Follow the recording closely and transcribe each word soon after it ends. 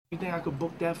You think I could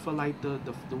book that for like the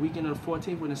weekend of the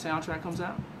 14th when the soundtrack comes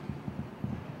out?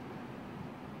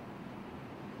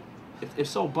 If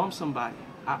so, bump somebody.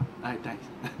 All right, thanks.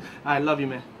 All right, love you,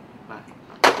 man. Bye.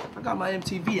 I got my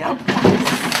MTV out.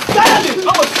 Savage!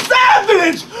 I'm a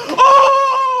savage!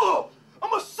 Oh!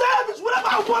 I'm a savage! Whatever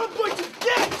I want, I'm going to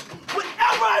get!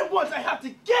 Whatever I want, I have to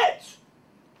get!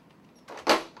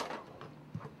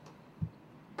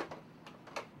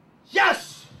 Yes!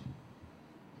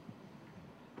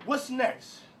 What's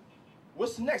next?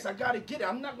 What's next? I gotta get it.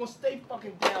 I'm not gonna stay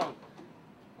fucking down.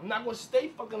 I'm not gonna stay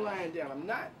fucking lying down. I'm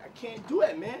not. I can't do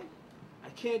it, man. I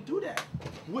can't do that.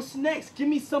 What's next? Give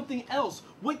me something else.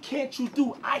 What can't you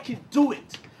do? I can do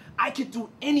it. I can do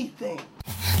anything.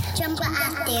 Jump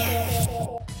out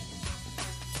there.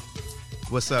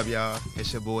 What's up, y'all?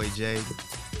 It's your boy Jay,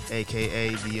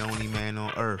 aka the only man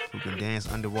on earth who can dance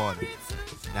underwater,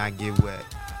 not get wet,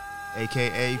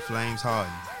 aka Flames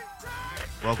Harden.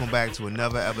 Welcome back to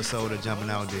another episode of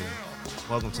Jumping Out There.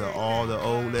 Welcome to all the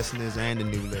old listeners and the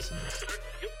new listeners.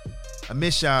 I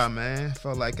miss y'all, man.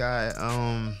 Felt like I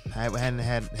haven't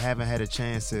had a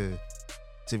chance to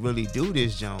really do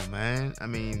this joint, man. I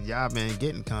mean, y'all been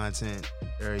getting content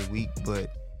every week,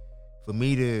 but for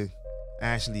me to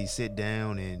actually sit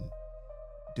down and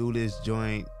do this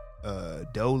joint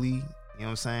dolly, you know what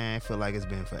I'm saying? I feel like it's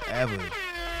been forever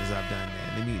since I've done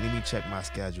that. Let me check my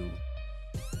schedule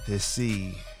to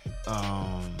see.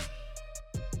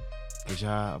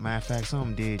 Y'all, matter of fact,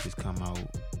 something did just come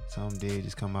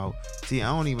out. See, I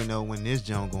don't even know when this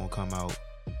joint gonna come out.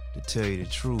 To tell you the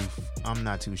truth, I'm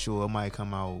not too sure. It might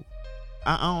come out.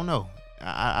 I don't know.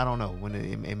 I don't know when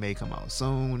it may come out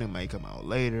soon. It may come out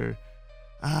later.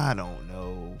 I don't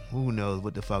know. Who knows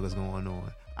what the fuck is going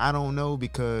on? I don't know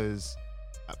because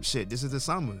shit. This is the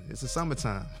summer. It's the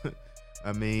summertime.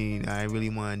 I mean, I really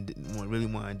want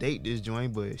to date this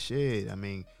joint, but shit. I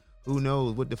mean, who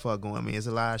knows what the fuck going on? I mean, it's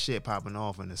a lot of shit popping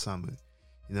off in the summer.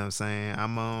 You know what I'm saying?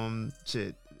 I'm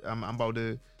about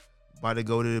to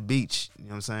go to the beach. You know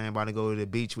what I'm saying? About to go to the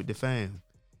beach with the fam.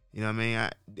 You know what I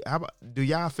mean? Do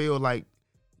y'all feel like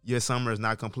your summer is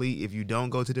not complete if you don't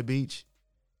go to the beach?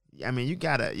 I mean, you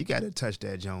gotta touch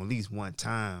that joint at least one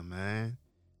time, man.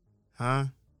 Huh?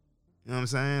 You know what I'm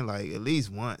saying? Like at least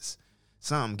once.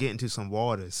 Something, get into some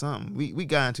water. Something. I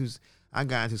got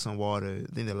into some water.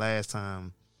 Then the last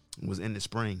time was in the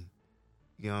spring.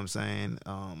 You know what I'm saying?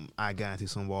 I got into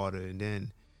some water, and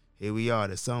then here we are,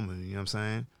 the summer. You know what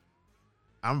I'm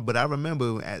saying? But I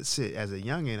remember as a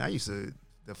youngin', I used to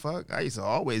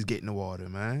always get in the water,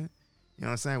 man. You know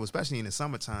what I'm saying? Especially in the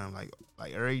summertime, like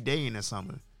every day in the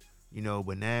summer. You know,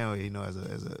 but now, you know,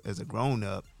 as a grown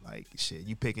up, like shit,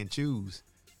 you pick and choose.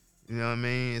 You know what I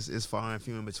mean? It's far and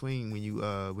few in between when you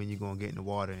gonna get in the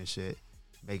water and shit,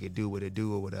 make it do what it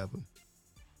do or whatever.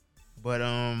 But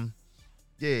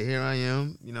yeah, here I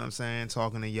am. You know what I'm saying?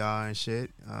 Talking to y'all and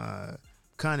shit.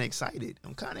 Kind of excited.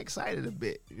 I'm kind of excited a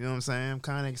bit. You know what I'm saying? I'm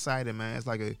kind of excited, man. It's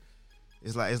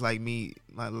like me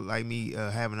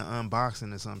having an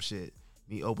unboxing or some shit.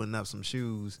 Me opening up some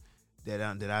shoes that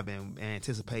I've been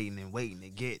anticipating and waiting to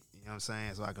get. You know what I'm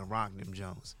saying? So I can rock them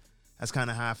Jones. That's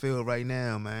kind of how I feel right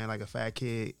now, man. Like a fat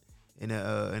kid in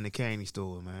the candy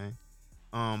store, man.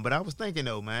 But I was thinking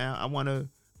though, man.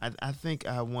 I think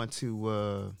I want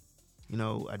to. You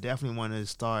know, I definitely want to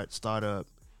start up.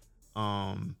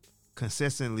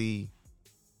 Consistently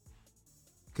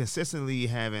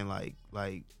having like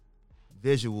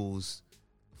visuals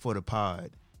for the pod.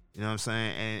 You know what I'm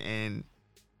saying? And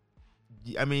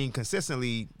I mean,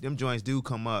 consistently, them joints do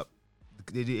come up.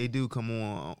 They do come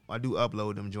on. I do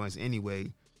upload them joints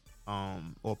anyway,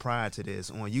 or prior to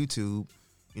this on YouTube.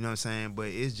 You know what I'm saying? But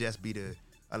it's just be the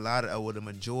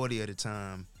majority of the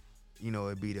time, you know,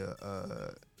 it'd be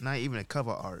the not even a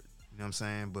cover art. You know what I'm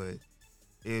saying? But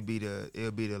it'll be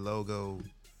the logo,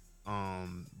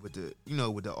 with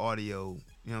the audio.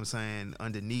 You know what I'm saying?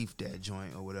 Underneath that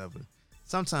joint or whatever.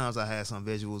 Sometimes I have some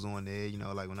visuals on there. You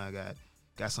know, like when I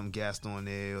got some guest on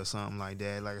there or something like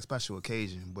that, like a special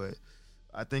occasion. But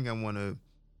I think I want to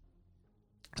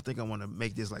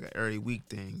make this like an every week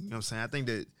thing. You know what I'm saying? I think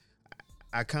that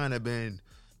I kind of been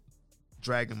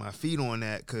dragging my feet on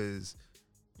that because,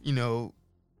 you know,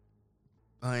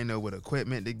 I ain't know what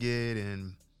equipment to get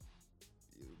and,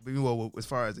 well, as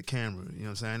far as the camera, you know what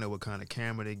I'm saying? I know what kind of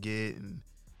camera to get and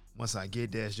once I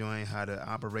get that joint, how to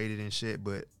operate it and shit.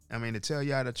 But, I mean, to tell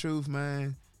y'all the truth,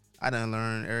 man, I done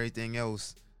learned everything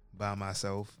else by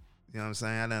myself. You know what I'm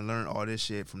saying? I done learned all this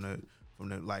shit from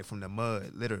the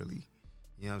mud, literally.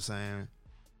 You know what I'm saying?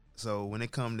 So when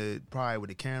it come to probably with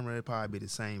the camera, it probably be the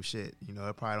same shit. You know,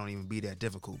 it probably don't even be that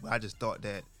difficult. But I just thought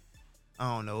that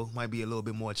I don't know, might be a little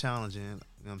bit more challenging. You know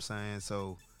what I'm saying?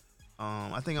 So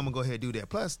I think I'm gonna go ahead and do that.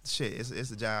 Plus, shit,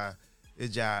 it's a job,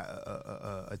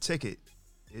 a ticket,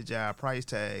 it's a price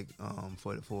tag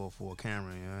for a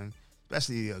camera, you know,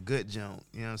 especially a good jump.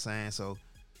 You know what I'm saying? So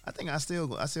I still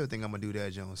think I'm gonna do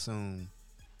that jump soon.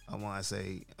 I want to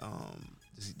say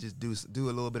just do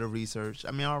a little bit of research.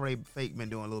 I mean, I already been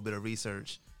doing a little bit of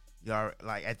research. Y'all,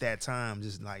 like, at that time,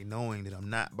 just like knowing that I'm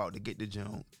not about to get the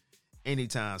jump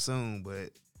anytime soon,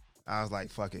 but I was like,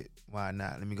 fuck it, why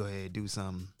not? Let me go ahead and do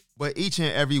something. But each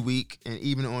and every week, and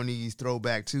even on these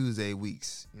Throwback Tuesday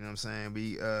weeks, you know what I'm saying,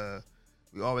 we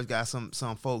always got some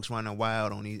folks running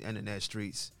wild on these internet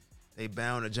streets. They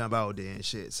bound to jump out there and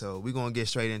shit. So we gonna get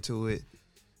straight into it.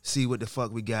 See what the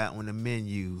fuck we got on the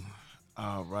menu.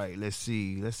 All right, let's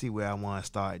see where I want to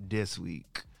start this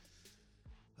week.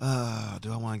 Do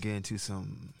I want to get into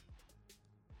some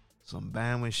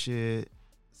Bama shit,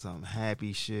 some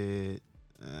happy shit?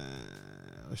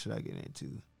 What should I get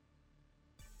into?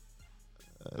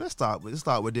 Let's start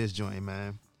with this joint,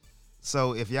 man.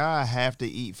 So if y'all have to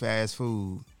eat fast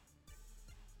food,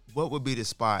 what would be the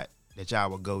spot that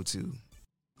y'all would go to?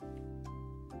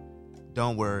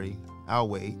 Don't worry, I'll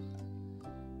wait.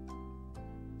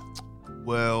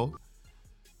 Well,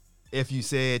 if you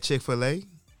said Chick-fil-A,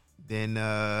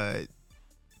 then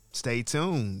stay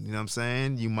tuned. You know what I'm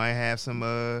saying? You might have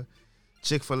some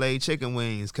Chick-fil-A chicken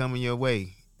wings coming your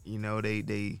way. You know,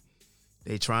 they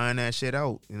trying that shit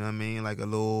out. You know what I mean? Like a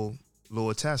little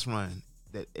test run,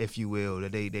 that, if you will,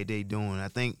 that they doing. I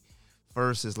think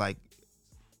first is like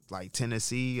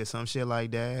Tennessee or some shit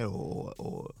like that,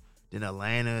 or then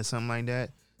Atlanta or something like that.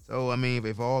 So I mean,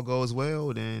 if all goes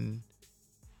well, then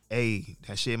hey,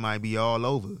 that shit might be all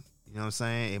over. You know what I'm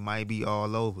saying? It might be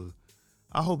all over.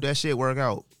 I hope that shit work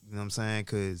out. You know what I'm saying?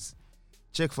 Because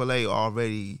Chick-fil-A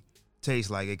already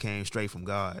tastes like it came straight from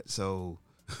God. So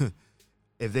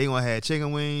if they gonna have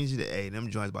chicken wings, hey, them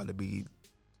joints about to be.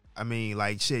 I mean,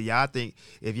 like, shit. Y'all think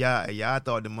if y'all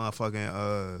thought the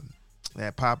motherfucking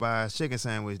that Popeyes chicken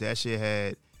sandwich, that shit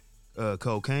had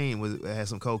cocaine, had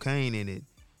some cocaine in it,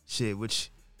 shit. Which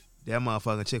that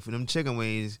motherfucking chicken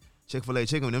wings. Chick-fil-A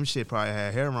chicken, them shit probably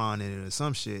had heroin in it or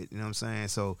some shit. You know what I'm saying?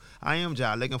 So I am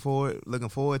looking forward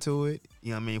to it. You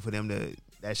know what I mean? For them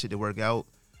that shit to work out,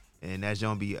 and that's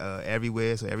gonna be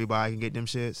everywhere, so everybody can get them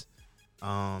shits.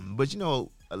 But you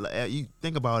know, you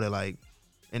think about it, like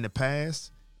in the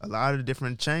past, a lot of the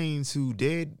different chains who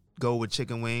did go with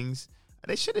chicken wings,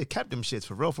 they should have kept them shits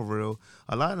for real.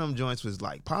 A lot of them joints was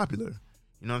like popular.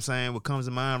 You know what I'm saying? What comes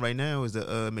to mind right now is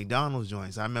the McDonald's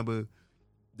joints. I remember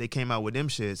they came out with them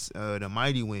shits, the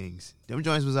Mighty Wings. Them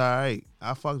joints was all right.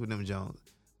 I fucked with them joints,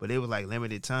 but they was like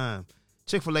limited time.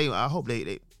 Chick-fil-A, I hope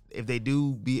they if they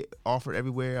do be offered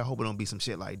everywhere, I hope it don't be some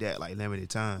shit like that, like limited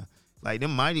time. Like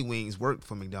them Mighty Wings worked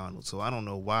for McDonald's, so I don't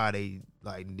know why they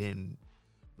like didn't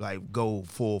like go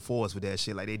full force with that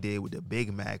shit like they did with the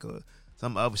Big Mac or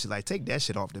some other shit. Like, take that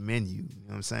shit off the menu. You know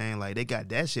what I'm saying? Like, they got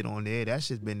that shit on there. That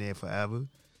shit's been there forever.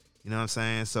 You know what I'm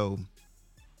saying? So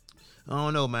I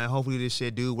don't know, man. Hopefully this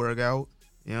shit do work out.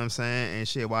 You know what I'm saying? And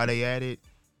shit, while they at it,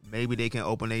 maybe they can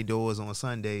open their doors on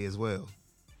Sunday as well.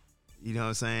 You know what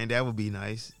I'm saying? That would be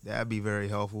nice. That'd be very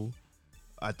helpful.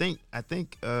 I think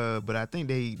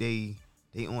they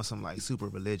on some like super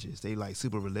religious. They like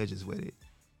super religious with it.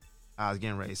 I was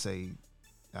getting ready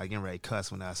to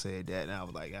cuss when I said that, and I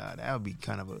was like, that would be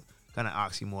kind of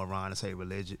oxymoron to say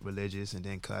religious and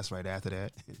then cuss right after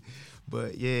that.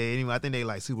 But yeah, anyway, I think they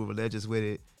like super religious with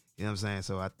it. You know what I'm saying?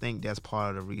 So I think that's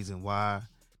part of the reason why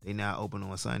they not open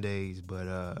on Sundays.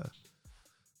 But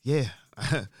yeah,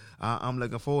 I'm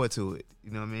looking forward to it.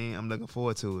 You know what I mean? I'm looking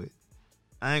forward to it.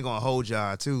 I ain't gonna hold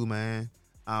y'all too, man.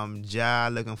 I'm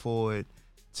looking forward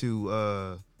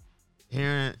to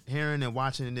hearing and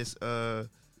watching this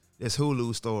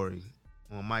Hulu story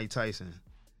on Mike Tyson.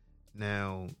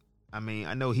 Now, I mean,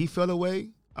 I know he felt away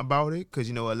about it because,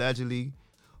 you know, allegedly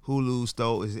Hulu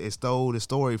stole the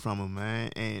story from him, man.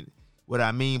 And what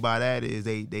I mean by that is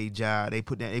they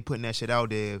putting that shit out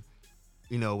there,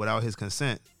 you know, without his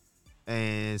consent.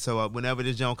 And so whenever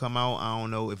this junk come out, I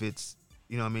don't know if it's,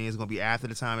 you know what I mean, it's gonna be after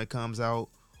the time it comes out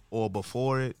or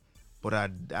before it. But I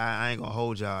ain't gonna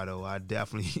hold y'all though. I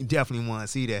definitely want to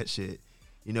see that shit,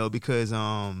 you know, because you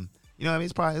know what I mean,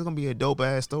 it's gonna be a dope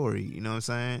ass story. You know what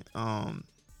I'm saying?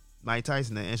 Mike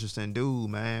Tyson, an interesting dude,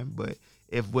 man. But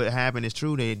if what happened is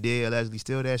true, they did allegedly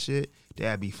steal that shit,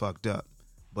 that'd be fucked up.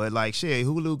 But like shit,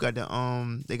 Hulu got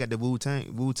the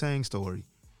Wu-Tang story.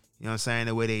 You know what I'm saying?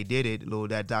 The way they did it,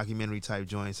 that documentary type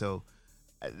joint. So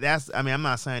I'm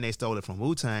not saying they stole it from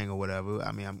Wu-Tang or whatever.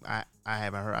 I mean, I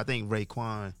haven't heard. I think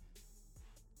Raekwon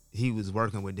he was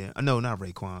working with them. No, not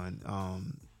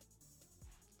Raekwon.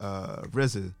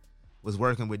 RZA was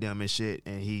working with them and shit,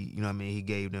 and he, you know what I mean, he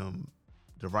gave them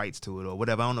the rights to it or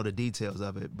whatever. I don't know the details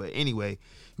of it, but anyway,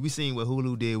 we seen what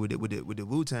Hulu did with the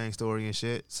Wu-Tang story and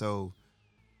shit. So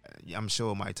I'm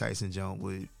sure Mike Tyson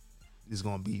Jones is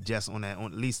gonna be just on that,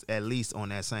 on at least on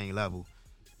that same level,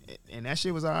 and that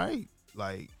shit was all right.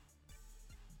 Like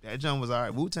that jump was all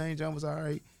right. Wu-Tang jump was all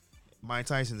right. Mike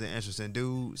Tyson's an interesting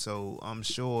dude, so I'm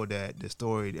sure that the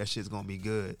story, that shit's gonna be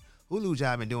good. Hulu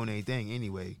job been doing anything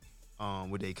anyway,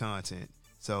 with their content.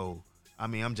 So I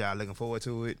mean, I'm just looking forward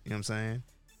to it. You know what I'm saying?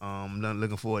 I'm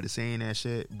looking forward to seeing that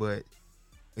shit. But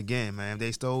again, man, if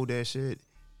they stole that shit,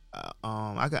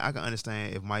 I can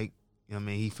understand if Mike, you know what I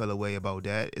mean, he fell away about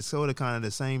that. It's sort of kind of the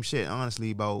same shit,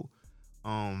 honestly, about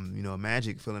you know,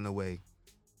 Magic feeling away.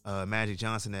 Magic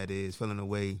Johnson, that is, feeling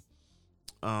away.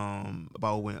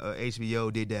 About when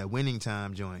HBO did that Winning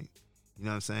Time joint, you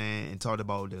know what I'm saying, and talked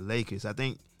about the Lakers. I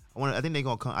think they're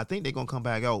gonna come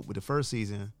back out with the first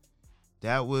season.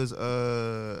 That was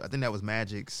I think that was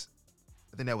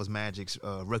Magic's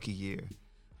rookie year,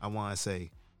 I want to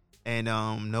say. And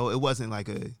no, it wasn't like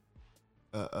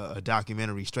a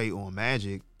documentary straight on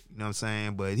Magic, you know what I'm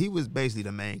saying, but he was basically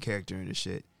the main character in the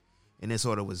shit. And it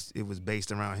was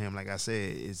based around him. Like I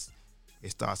said,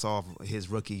 it starts off his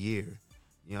rookie year,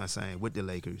 you know what I'm saying, with the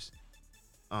Lakers.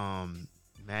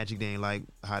 Magic didn't like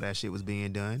how that shit was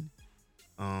being done.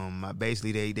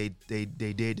 Basically they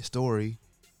did the story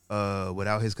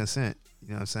without his consent, you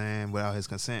know what I'm saying, without his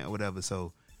consent or whatever.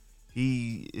 So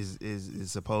he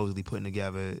is supposedly putting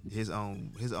together his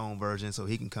own version so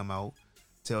he can come out,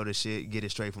 tell the shit, get it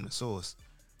straight from the source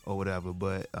or whatever.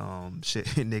 But shit,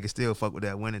 niggas still fuck with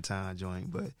that Winning Time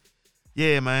joint. But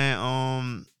yeah,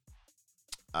 man,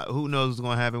 who knows what's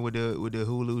gonna happen with the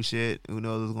Hulu shit? Who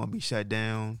knows what's gonna be shut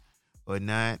down or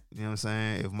not? You know what I'm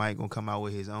saying? If Mike gonna come out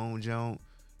with his own joint,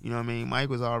 you know what I mean? Mike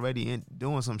was already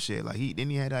doing some shit. Like he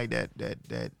had like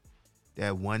that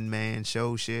one man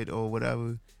show shit or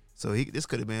whatever. So this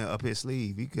could have been up his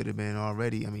sleeve. He could have been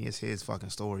already. I mean, it's his fucking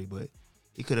story, but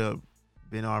he could have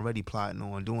been already plotting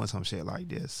on doing some shit like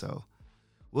this. So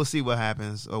we'll see what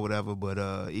happens or whatever. But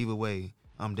either way,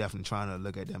 I'm definitely trying to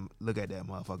look at that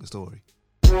motherfucking story.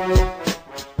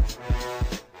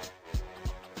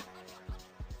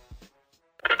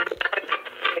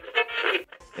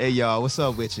 Hey y'all, what's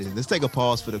up with you? Let's take a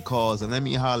pause for the calls and let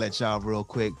me holler at y'all real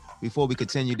quick before we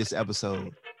continue this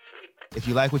episode. If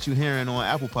you like what you're hearing on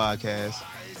Apple Podcasts,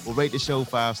 we'll rate the show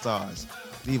 5 stars,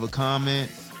 leave a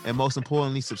comment, and most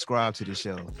importantly, subscribe to the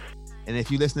show. And if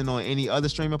you're listening on any other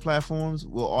streaming platforms,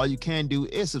 well, all you can do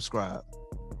is subscribe.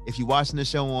 If you're watching the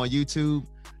show on YouTube,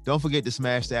 don't forget to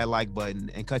smash that like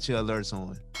button and cut your alerts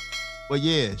on. But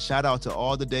yeah, shout out to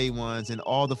all the day ones and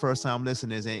all the first time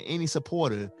listeners and any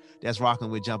supporter that's rocking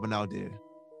with Jumping Out There.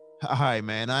 All right,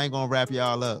 man, I ain't gonna wrap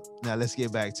y'all up. Now let's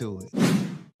get back to it.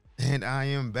 And I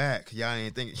am back. Y'all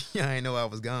ain't know I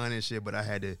was gone and shit, but I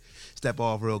had to step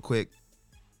off real quick.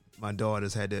 My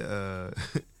daughters had to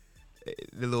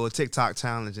the little TikTok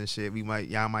challenge and shit.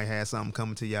 Y'all might have something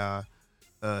coming to y'all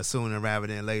sooner rather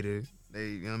than later. They,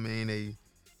 you know what I mean? They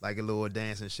like a little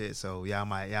dance and shit, so y'all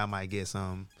might get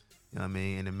some, you know what I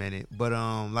mean, in a minute. But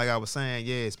like I was saying,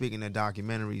 yeah, speaking of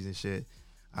documentaries and shit,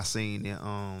 I seen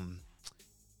a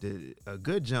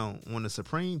good joint on the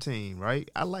Supreme Team, right?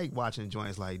 I like watching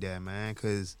joints like that, man,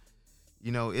 because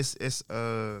you know it's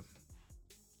I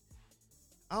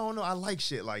don't know, I like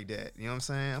shit like that. You know what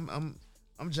I'm saying?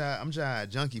 I'm jive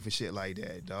junkie for shit like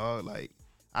that, dog. Like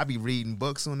I be reading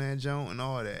books on that joint and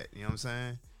all that. You know what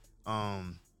I'm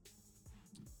saying?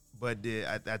 But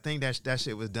I think that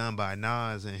shit was done by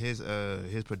Nas and his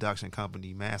production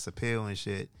company, Mass Appeal and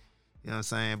shit. You know what I'm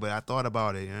saying? But I thought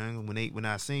about it, you know? when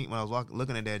I was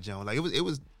looking at that joint, like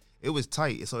it was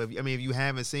tight. So if you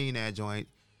haven't seen that joint,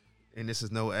 and this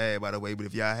is no ad by the way, but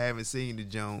if y'all haven't seen the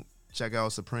joint, check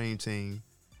out Supreme Team.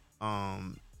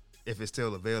 If it's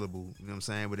still available, you know what I'm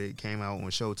saying? But it came out on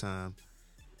Showtime.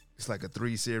 It's like a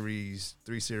 3 series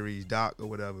doc or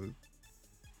whatever,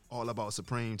 all about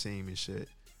Supreme Team and shit.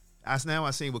 I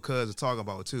seen what Cuz was talking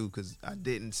about too, because I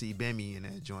didn't see Bemi in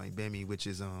that joint. Bemi, which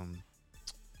is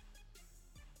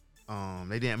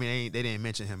they didn't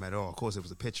mention him at all. Of course, it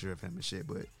was a picture of him and shit,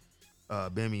 but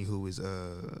Bemi, who is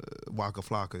Waka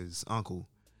Flocka's uncle,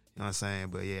 you know what I'm saying?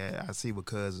 But yeah, I see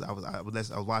because I was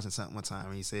watching something one time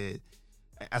and he said,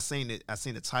 I seen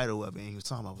the title of it and he was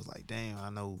talking about, I was like, damn, I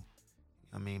know.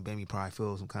 I mean, Bemi probably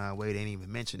feels some kind of way. They didn't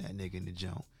even mention that nigga in the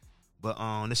jump. But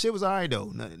the shit was alright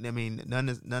though.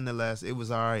 Nonetheless, it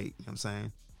was alright. You know what I'm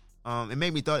saying? It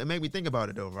made me think about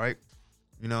it though, right?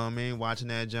 You know what I mean? Watching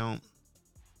that jump.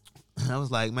 I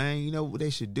was like, man, you know what they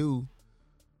should do?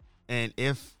 And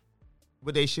if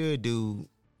what they should do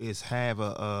is have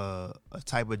a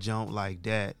type of jump like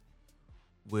that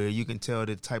where you can tell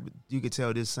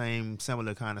this same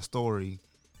similar kind of story,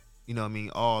 you know what I mean,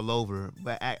 all over,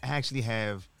 but actually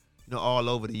have, you know, all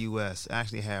over the US,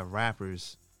 actually have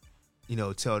rappers, you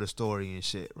know, tell the story and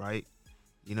shit, right?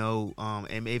 You know,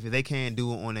 and if they can't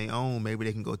do it on their own, maybe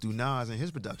they can go through Nas and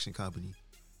his production company.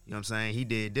 You know what I'm saying? He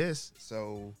did this,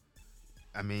 so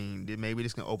I mean, maybe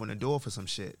this can open the door for some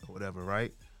shit or whatever,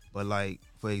 right? But like,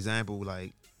 for example,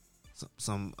 like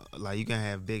some like you can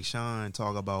have Big Sean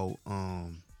talk about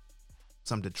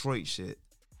some Detroit shit.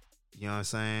 You know what I'm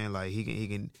saying? Like he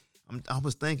can. I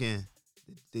was thinking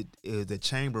the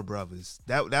Chamber Brothers.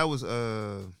 That was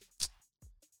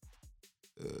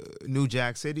New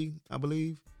Jack City, I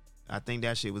believe. I think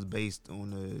that shit was based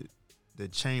on the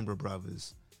Chamber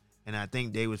Brothers. And I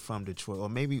think they was from Detroit, or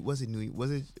maybe was it New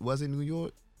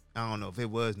York? I don't know. If it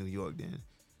was New York, then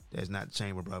that's not the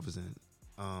Chamber Brothers.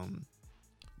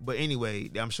 But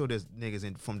anyway, I'm sure there's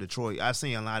niggas from Detroit. I've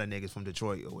seen a lot of niggas from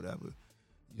Detroit or whatever.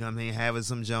 You know what I mean? Having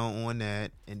some Joan on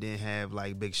that, and then have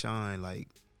like Big Sean like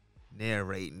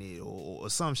narrating it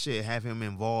or some shit. Have him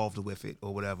involved with it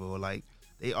or whatever. Or like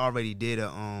they already did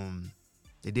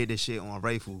they did this shit on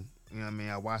Rayful. You know what I mean?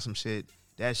 I watched some shit.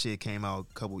 That shit came out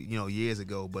a couple, years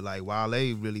ago. But like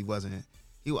Wale really wasn't.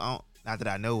 Not that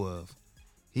I know of.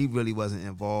 He really wasn't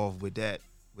involved with that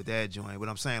joint. But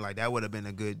I'm saying like that would have been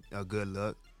a good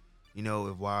look. You know,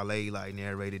 if Wale like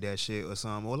narrated that shit or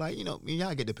something, or like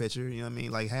y'all get the picture. You know what I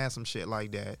mean? Like have some shit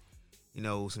like that. You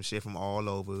know, some shit from all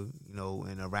over. You know,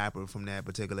 and a rapper from that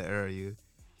particular area,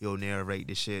 he'll narrate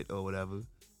the shit or whatever.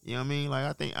 You know what I mean? Like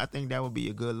I think that would be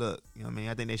a good look. You know what I mean?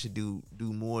 I think they should do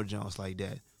more joints like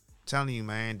that. I'm telling you,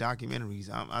 man, documentaries.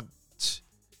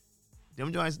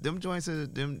 Them joints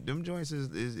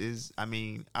is. I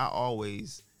mean, I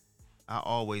always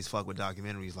fuck with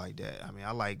documentaries like that. I mean,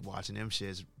 I like watching them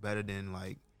shits better than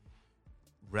like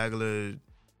regular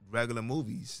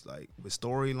movies, like with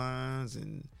storylines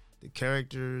and the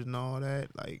characters and all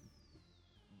that. Like,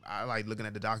 I like looking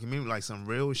at the documentary like some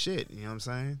real shit. You know what I'm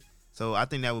saying? So I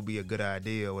think that would be a good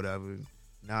idea or whatever.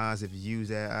 Nas, if you use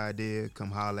that idea, come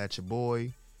holler at your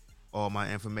boy. All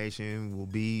my information will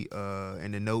be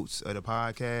in the notes of the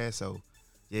podcast. So,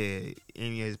 yeah,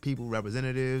 any of his people,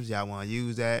 representatives, y'all want to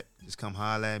use that, just come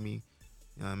holler at me.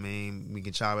 You know what I mean? We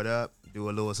can chop it up, do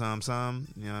a little something,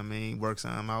 you know what I mean? Work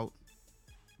something out.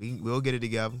 We'll get it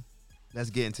together. Let's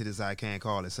get into this I Can't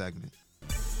Call It segment.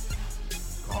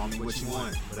 Call me what you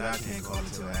want, but I can't call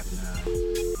it till after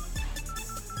 9.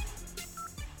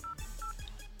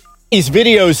 These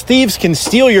videos, thieves can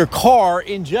steal your car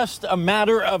in just a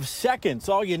matter of seconds.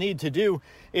 All you need to do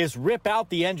is rip out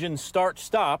the engine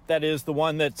start-stop, that is the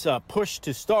one that's pushed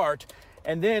to start,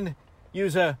 and then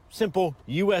use a simple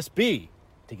USB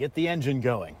to get the engine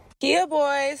going. Kia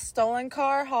Boys, stolen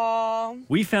car haul.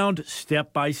 We found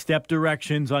step-by-step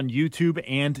directions on YouTube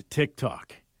and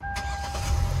TikTok.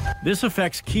 This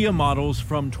affects Kia models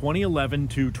from 2011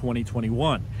 to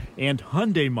 2021 and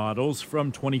Hyundai models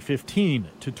from 2015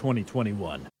 to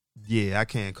 2021. Yeah, I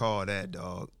can't call that,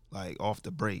 dog. Like off the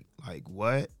break. Like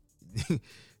what?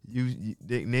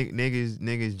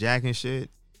 Niggas jacking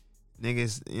shit.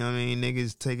 Niggas, you know what I mean?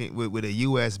 Niggas taking with a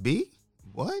USB?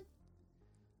 What?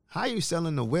 How you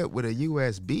selling the whip with a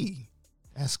USB?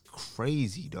 That's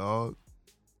crazy, dog.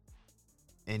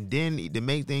 And then to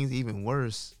make things even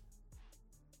worse,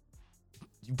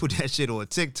 you put that shit on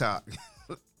TikTok.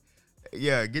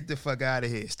 Yeah, get the fuck out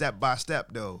of here. Step by step,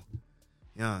 though.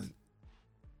 Yeah.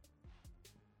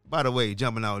 By the way,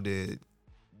 jumping out there,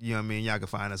 you know what I mean? Y'all can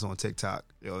find us on TikTok.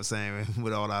 You know what I'm saying?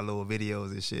 With all our little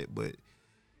videos and shit. But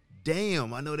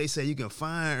damn, I know they say you can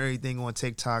find everything on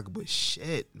TikTok, but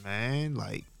shit, man.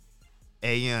 Like,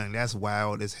 hey, Young, that's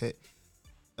wild as heck.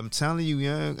 I'm telling you,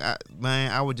 Young,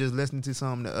 I was just listening to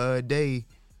something the other day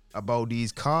about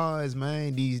these cars,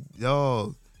 man.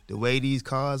 The way these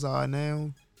cars are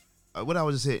now. What I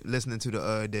was just listening to the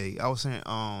other day, I was saying,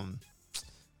 I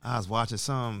was watching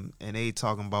some and they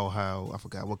talking about how, I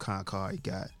forgot what kind of car he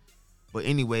got, but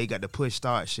anyway, he got the push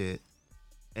start shit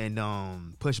and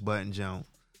push button jump,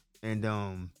 and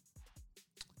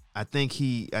I think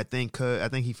he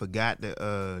forgot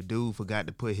dude forgot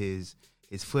to put his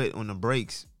foot on the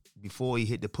brakes before he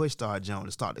hit the push start jump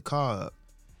to start the car up.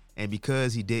 And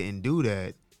because he didn't do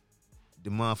that, the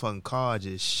motherfucking car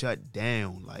just shut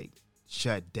down.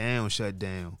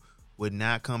 Would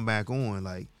not come back on.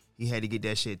 Like, he had to get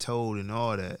that shit towed and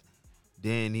all that.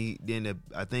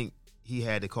 I think he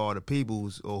had to call the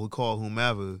peoples or call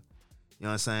whomever. You know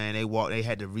what I'm saying? They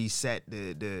had to reset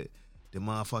the the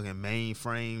motherfucking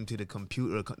mainframe to the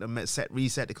computer,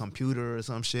 reset the computer or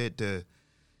some shit to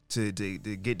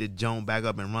get the joint back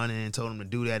up and running, and told him to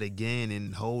do that again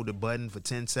and hold the button for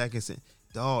 10 seconds. And,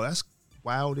 dog, that's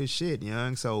wild as shit,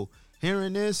 young. So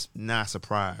hearing this, not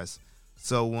surprised.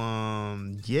 So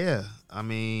yeah, I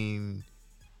mean,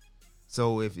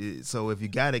 so if you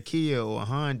got a Kia or a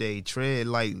Hyundai, tread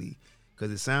lightly, cause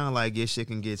it sounds like your shit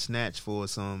can get snatched for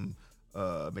some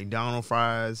McDonald's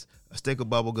fries, a stick of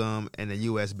bubble gum, and a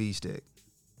USB stick.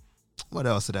 What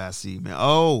else did I see, man?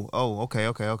 Oh,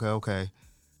 okay.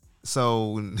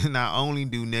 So not only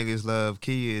do niggas love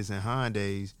Kias and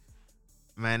Hyundais,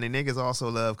 man, the niggas also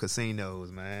love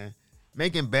casinos, man.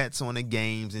 Making bets on the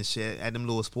games and shit at them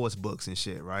little sports books and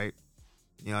shit, right?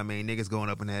 You know what I mean? Niggas going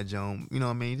up in that joint, you know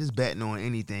what I mean? Just betting on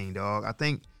anything, dog. I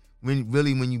think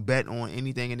when you bet on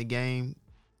anything in the game,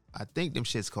 I think them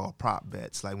shit's called prop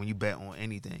bets. Like when you bet on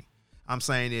anything. I'm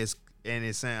saying this, and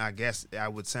it's saying, I guess I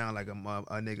would sound like a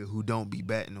nigga who don't be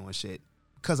betting on shit,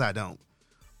 because I don't.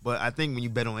 But I think when you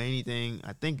bet on anything,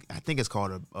 I think it's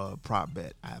called a prop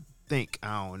bet. I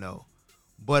don't know.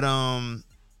 But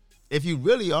if you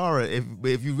really are a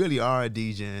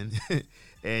DJ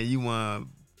and you want to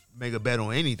make a bet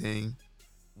on anything,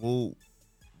 well,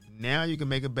 now you can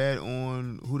make a bet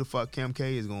on who the fuck Kim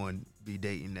K is going to be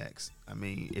dating next. I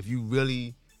mean, if you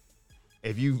really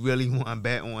want to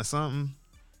bet on something,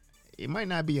 it might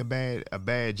not be a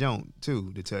bad joint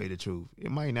too, to tell you the truth. It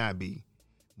might not be.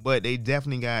 But they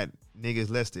definitely got niggas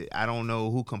listed. I don't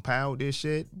know who compiled this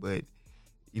shit, but,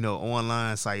 you know,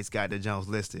 online sites got the jumps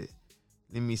listed.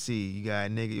 Let me see. You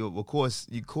got nigga. Of course,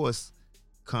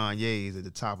 Kanye's at the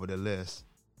top of the list.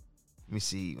 Let me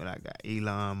see what I got.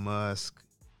 Elon Musk,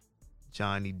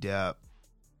 Johnny Depp,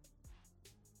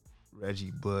 Reggie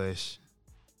Bush,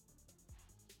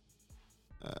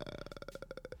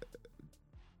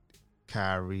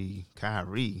 Kyrie,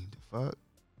 the fuck?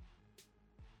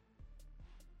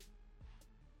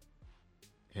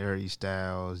 Harry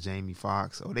Styles, Jamie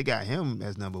Foxx. Oh, they got him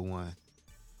as number one.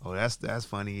 Oh, that's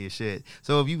funny as shit.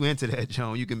 So if you into that,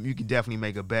 Joan, you can definitely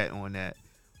make a bet on that.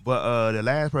 But the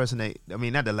last person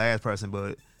not the last person,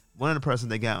 but one of the persons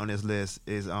they got on this list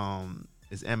is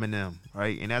Eminem,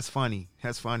 right? And that's funny.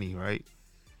 That's funny, right?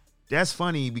 That's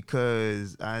funny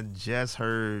because I just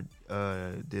heard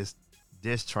this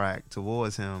diss track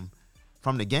towards him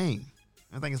from The Game.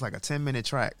 I think it's like a 10-minute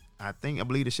track. I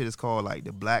believe the shit is called like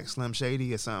the Black Slim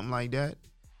Shady or something like that.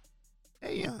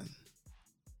 Hey, young,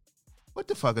 what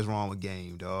the fuck is wrong with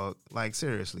Game, dog? Like,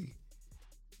 seriously,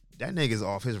 that nigga's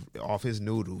off his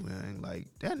noodle, man. Like,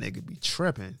 that nigga be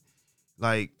tripping.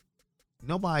 Like,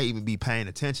 nobody even be paying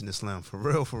attention to Slim for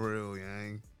real,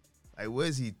 young. Like, what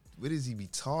does he be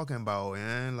talking about,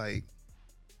 man? Like,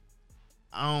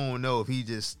 I don't know if he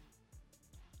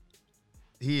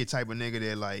the type of nigga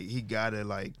that like he gotta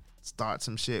like start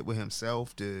some shit with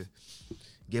himself to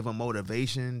give him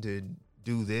motivation to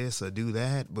do this or do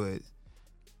that, but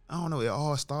I don't know.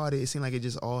 It seemed like it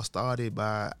just all started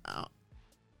by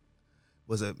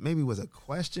was a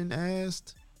question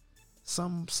asked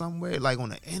somewhere, like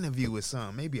on an interview or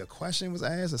something. Maybe a question was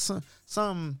asked or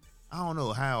some I don't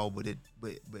know how, but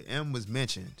M was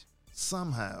mentioned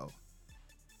somehow.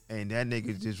 And that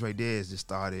nigga just right there just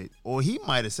started, or he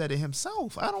might have said it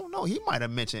himself. I don't know. He might have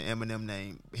mentioned Eminem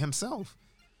name himself.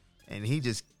 And he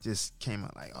just came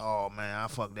out like, oh man, I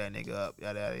fucked that nigga up,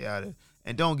 yada, yada, yada.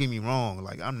 And don't get me wrong,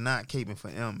 like, I'm not caping for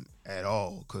M at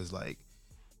all. Cause like,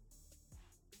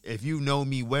 if you know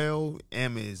me well,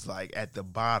 M is like at the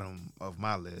bottom of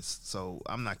my list. So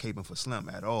I'm not caping for Slim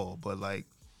at all. But like,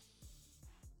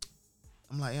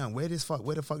 I'm like, where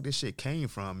the fuck this shit came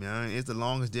from, man? It's the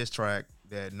longest diss track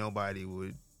that nobody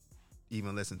would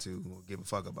even listen to or give a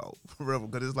fuck about. For real,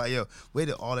 because it's like, yo, where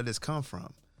did all of this come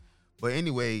from? But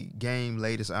anyway, Game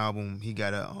latest album, he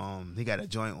got a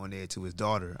joint on there to his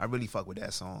daughter. I really fuck with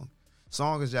that song.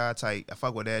 Song is y'all tight. I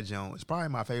fuck with that joint. It's probably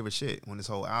my favorite shit on this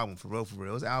whole album, for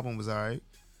real. His album was alright,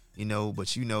 you know,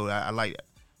 but you know, I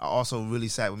also really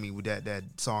sat with me with that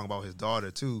song about his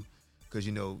daughter too. Cause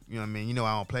you know what I mean? You know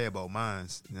I don't play about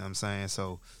mines, you know what I'm saying?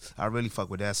 So I really fuck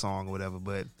with that song or whatever,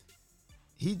 but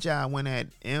he just went at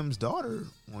M's daughter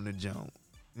on the joint.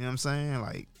 You know what I'm saying?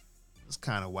 Like, it's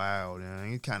kind of wild, man.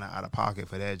 He's kind of out of pocket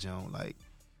for that joint. Like,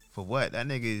 for what? That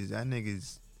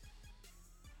nigga's,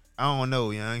 I don't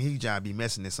know, young. He just be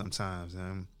messing it sometimes,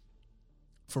 man.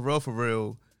 For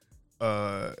real,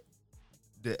 the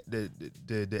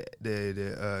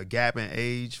gap in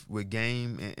age with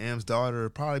Game and M's daughter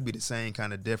would probably be the same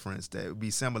kind of difference that would be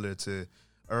similar to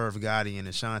Irv Gotti and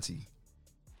Ashanti.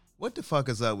 What the fuck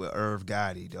is up with Irv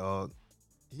Gotti, dog?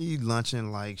 He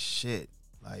lunching like shit.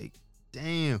 Like,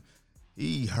 damn.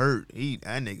 He hurt.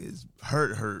 That nigga's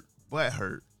hurt, but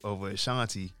hurt over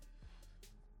Ashanti.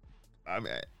 I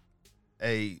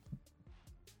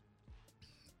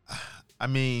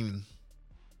mean,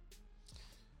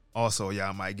 also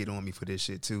y'all might get on me for this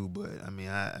shit too, but I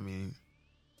mean,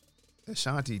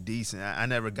 Ashanti decent. I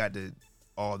never got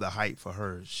all the hype for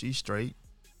her. She's straight.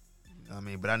 You know what I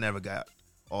mean? But I never got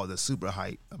all the super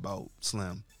hype about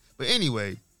Slim. But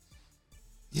anyway,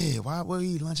 yeah, why were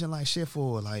he lunching like shit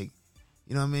for? Like,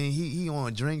 you know what I mean? He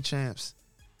on Drink Champs,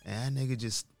 and that nigga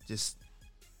just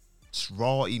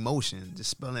raw emotion,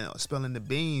 just spilling the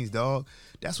beans, dog.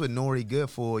 That's what Nori good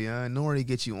for, yeah. Nori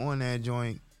get you on that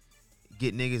joint,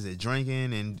 get niggas to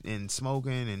drinking and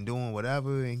smoking and doing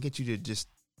whatever, and get you to just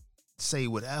say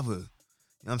whatever. You know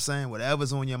what I'm saying?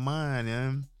 Whatever's on your mind,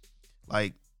 man.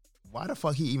 Like, why the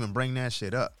fuck he even bring that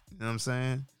shit up? You know what I'm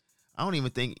saying? I don't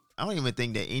even think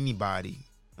that anybody,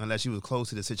 unless you was close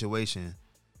to the situation,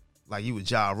 like you was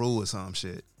Ja Rule or some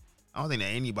shit, I don't think that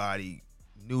anybody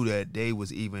knew that they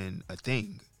was even a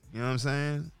thing. You know what I'm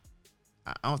saying?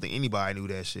 I don't think anybody knew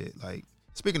that shit. Like,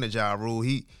 speaking of Ja Rule,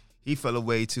 he fell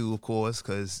away too, of course,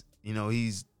 because, you know,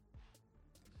 he's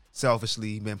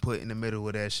selfishly been put in the middle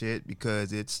of that shit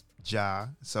because it's Ja.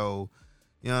 So,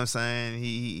 you know what I'm saying?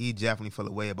 He definitely fell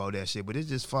away about that shit, but it's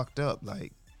just fucked up.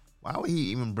 Like, why would he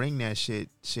even bring that shit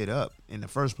up in the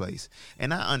first place?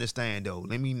 And I understand though.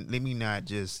 Let me not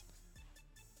just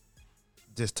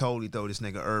totally throw this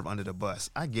nigga Irv under the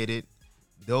bus. I get it.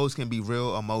 Those can be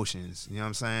real emotions. You know what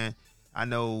I'm saying? I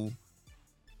know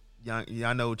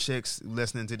y'all know chicks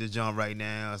listening to this jump right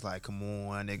now. It's like, come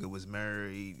on, that nigga was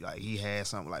married. Like, he had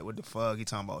something. Like, what the fuck? He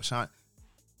talking about Sean?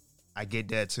 I get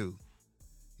that too.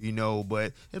 You know,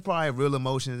 but it's probably real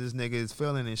emotions this nigga is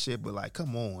feeling and shit. But like,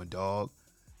 come on, dog.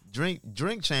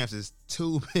 Drink Champs is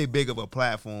too big of a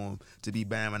platform to be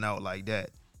bamming out like that.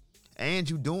 And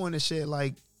you doing this shit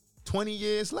like 20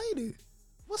 years later.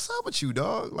 What's up with you,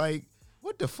 dog? Like,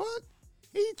 what the fuck?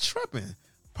 He tripping.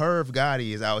 Perv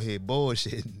Gotti is out here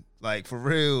bullshitting. Like, for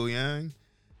real, young.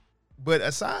 But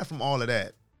aside from all of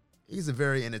that, he's a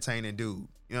very entertaining dude.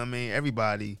 You know what I mean?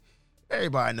 Everybody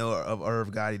know of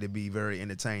Irv Gotti to be very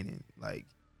entertaining. Like,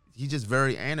 he's just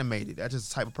very animated. That's just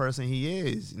the type of person he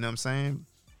is. You know what I'm saying?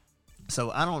 So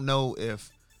I don't know if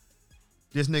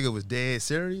this nigga was dead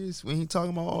serious when he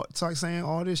saying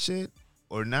all this shit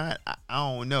or not. I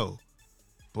don't know.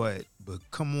 But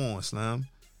come on, Slim.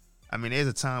 I mean, there's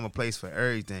a time and place for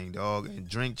everything, dog. And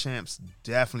Drink Champs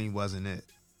definitely wasn't it.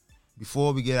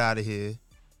 Before we get out of here,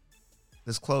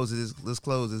 let's close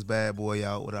this bad boy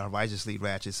out with our Righteously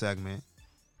Ratchet segment.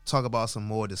 Talk about some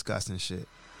more disgusting shit.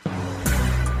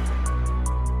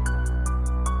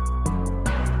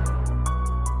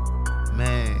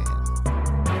 Man,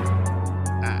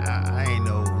 I ain't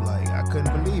know, like, I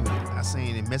couldn't believe it. I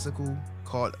seen a Mystical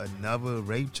caught another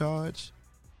rape charge.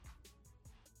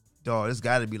 Dog, this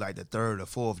got to be like the third or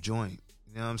fourth joint.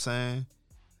 You know what I'm saying?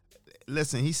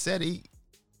 Listen, he said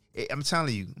I'm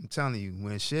telling you,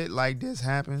 when shit like this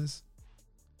happens,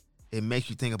 it makes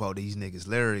you think about these niggas'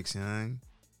 lyrics, young.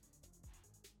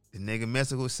 The nigga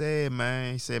Mystical said,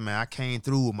 man, I came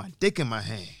through with my dick in my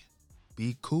hand.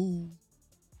 Be cool.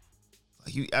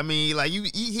 Like,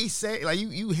 he said, like,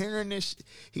 you hearing this,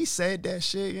 he said that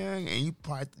shit, young, and you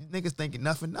probably, niggas thinking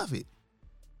nothing of it.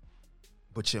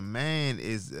 But your man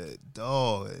is a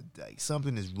dog. Like,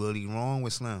 something is really wrong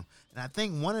with Slim. And I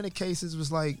think one of the cases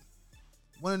was like,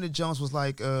 one of the jumps was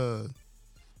like,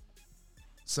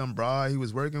 some broad he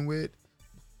was working with,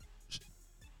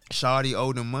 shawty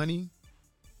owed him money.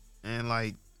 And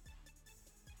like,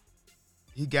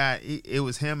 it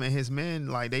was him and his men,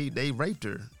 like, they raped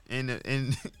her.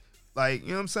 And like, you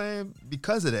know what I'm saying?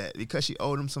 Because of that, because she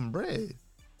owed him some bread.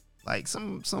 Like,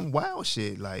 some wild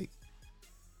shit. Like,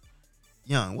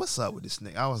 young, what's up with this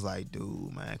nigga? I was like,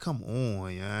 dude, man, come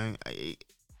on, young. I'm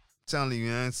telling you,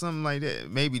 man, something like that.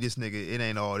 Maybe this nigga, it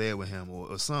ain't all there with him,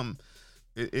 or something.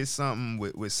 It's something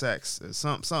with sex, or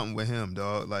something with him,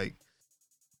 dog. Like,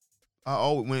 I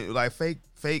always, when like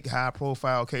fake high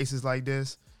profile cases like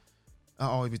this, I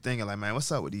always be thinking like, man,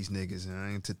 what's up with these niggas,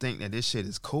 man? To think that this shit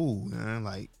is cool, man.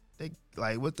 Like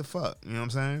what the fuck? You know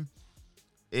what I'm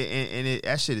saying?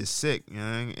 That shit is sick, you know?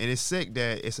 And it's sick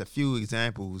that it's a few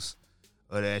examples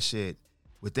of that shit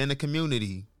within the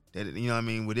community that, you know what I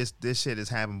mean, where this shit has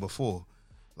happened before.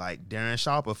 Like Darren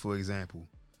Sharper, for example.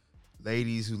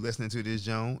 Ladies who listening to this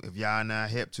joint, if y'all not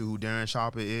hip to who Darren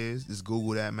Sharper is, just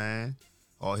Google that man.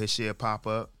 All his shit pop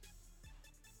up.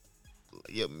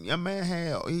 Your man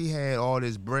had all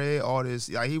this bread, all this,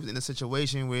 like, he was in a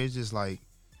situation where it's just like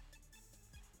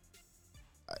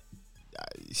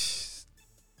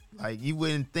Like, you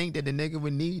wouldn't think that the nigga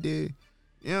would need to, you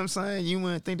know what I'm saying? You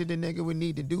wouldn't think that the nigga would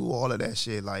need to do all of that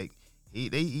shit. Like,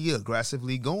 he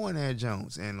aggressively going at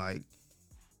Jones. And, like,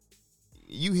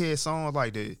 you hear songs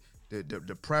like the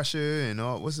pressure and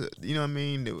all, what's it, you know what I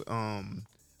mean? The,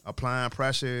 applying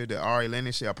pressure, the Ari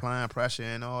Lennox shit, applying pressure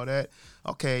and all that.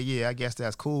 Okay, yeah, I guess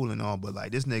that's cool and all, but,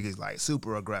 like, this nigga's, like,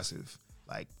 super aggressive.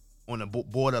 Like, on the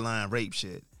borderline rape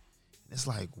shit. It's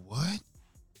like, what?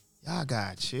 Y'all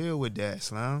gotta chill with that,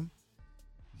 Slim.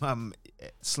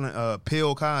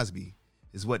 Pill Cosby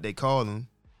is what they call him.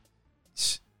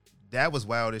 That was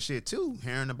wild as shit too,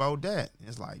 hearing about that.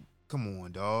 It's like, come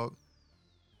on, dog.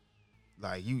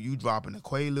 Like, you dropping the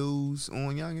Quaaludes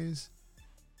on youngins?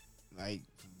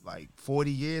 Like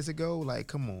 40 years ago? Like,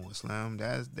 come on, Slim.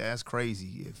 That's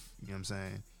crazy, if you know what I'm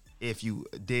saying. If you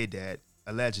did that,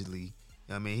 allegedly.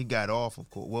 I mean, he got off, of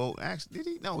course. Well, actually, did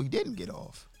he? No, he didn't get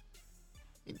off.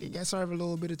 He got served a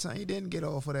little bit of time. He didn't get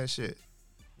off for that shit.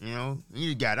 You know,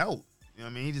 he got out. You know what I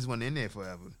mean? He just went in there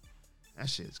forever. That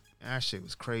shit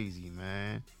was crazy,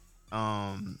 man.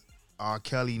 R.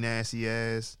 Kelly, nasty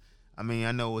ass. I mean,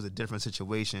 I know it was a different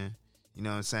situation. You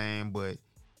know what I'm saying? But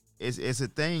it's a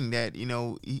thing that, you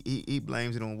know, he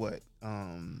blames it on what?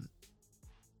 I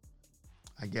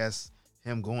guess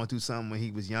him going through something when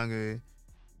he was younger,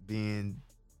 being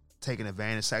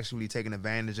sexually taken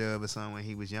advantage of or something when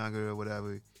he was younger or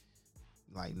whatever.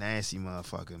 Like, nasty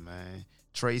motherfucker, man.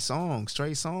 Trey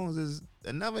Songz is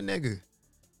another nigga.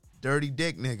 Dirty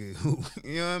dick nigga.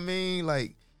 You know what I mean?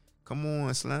 Like, come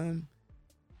on, Slim.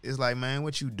 It's like, man,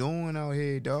 what you doing out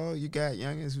here, dog? You got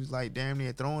youngins who's like damn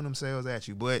near throwing themselves at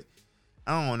you. But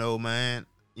I don't know, man.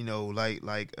 You know, like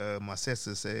my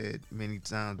sister said many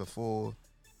times before,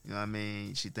 you know what I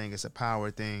mean? She think it's a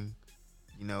power thing.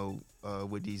 You know,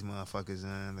 with these motherfuckers,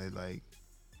 and they like,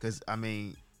 cause I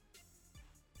mean,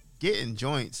 getting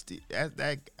joints,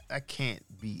 that can't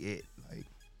be it. Like,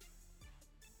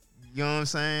 you know what I'm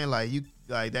saying? Like, you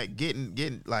like that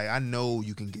getting like, I know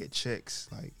you can get chicks.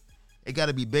 Like, it got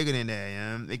to be bigger than that,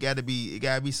 man. It got to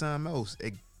be something else.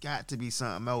 It got to be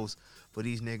something else for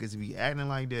these niggas to be acting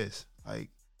like this. Like,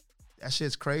 that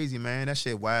shit's crazy, man. That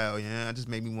shit wild, yeah. It just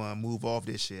made me want to move off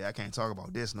this shit. I can't talk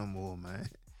about this no more, man.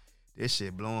 This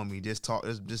shit blowing me just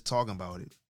talking about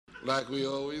it. Like we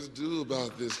always do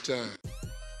about this time.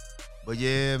 But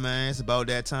yeah, man, it's about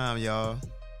that time, y'all.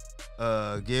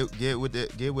 Get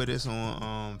with us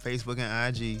on Facebook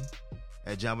and IG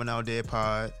at Jumping Out There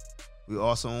Pod. We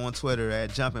also on Twitter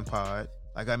at Jumping Pod.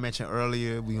 Like I mentioned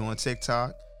earlier, we on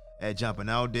TikTok at Jumping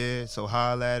Out There. So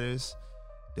holla at us.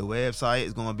 The website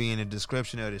is gonna be in the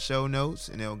description of the show notes,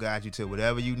 and it'll guide you to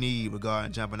whatever you need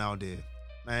regarding Jumping Out There.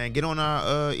 Man, get on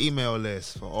our email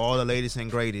list for all the latest and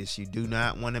greatest. You do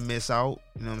not want to miss out.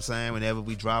 You know what I'm saying? Whenever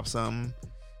we drop something,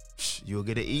 you'll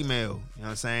get an email. You know what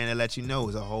I'm saying? That let you know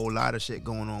there's a whole lot of shit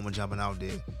going on with Jumping Out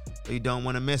There. So you don't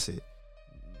want to miss it.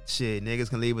 Shit, niggas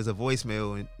can leave us a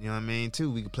voicemail, and you know what I mean,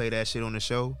 too. We can play that shit on the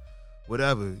show.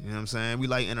 Whatever. You know what I'm saying? We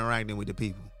like interacting with the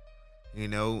people. You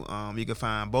know, you can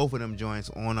find both of them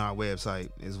joints on our website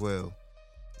as well.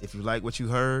 If you like what you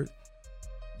heard,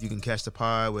 you can catch the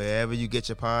pod wherever you get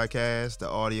your podcast. The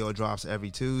audio drops every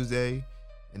Tuesday,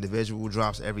 and the visual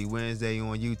drops every Wednesday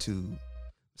on YouTube.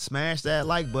 Smash that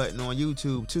like button on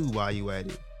YouTube too while you at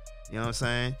it. You know what I'm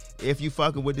saying? If you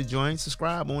fucking with the joint,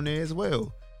 subscribe on there as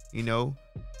well. You know.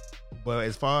 But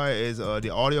as far as the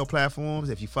audio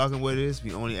platforms, if you fucking with us,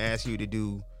 we only ask you to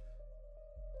do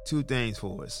 2 things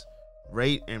for us.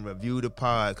 Rate and review the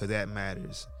pod, because that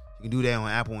matters. You can do that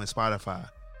on Apple and Spotify.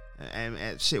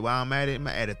 And shit, while I'm at it, I'm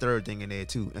gonna add a 3rd thing in there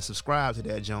too, and subscribe to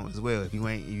that joint as well if you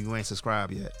ain't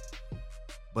subscribed yet.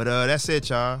 But that's it,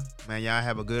 y'all. Man, y'all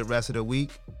have a good rest of the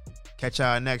week. Catch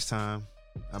y'all next time.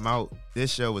 I'm out.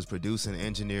 This show was produced and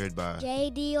engineered by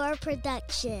JDR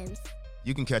Productions.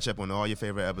 You can catch up on all your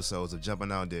favorite episodes of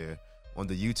Jumping Out There on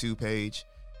the YouTube page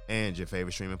and your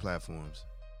favorite streaming platforms.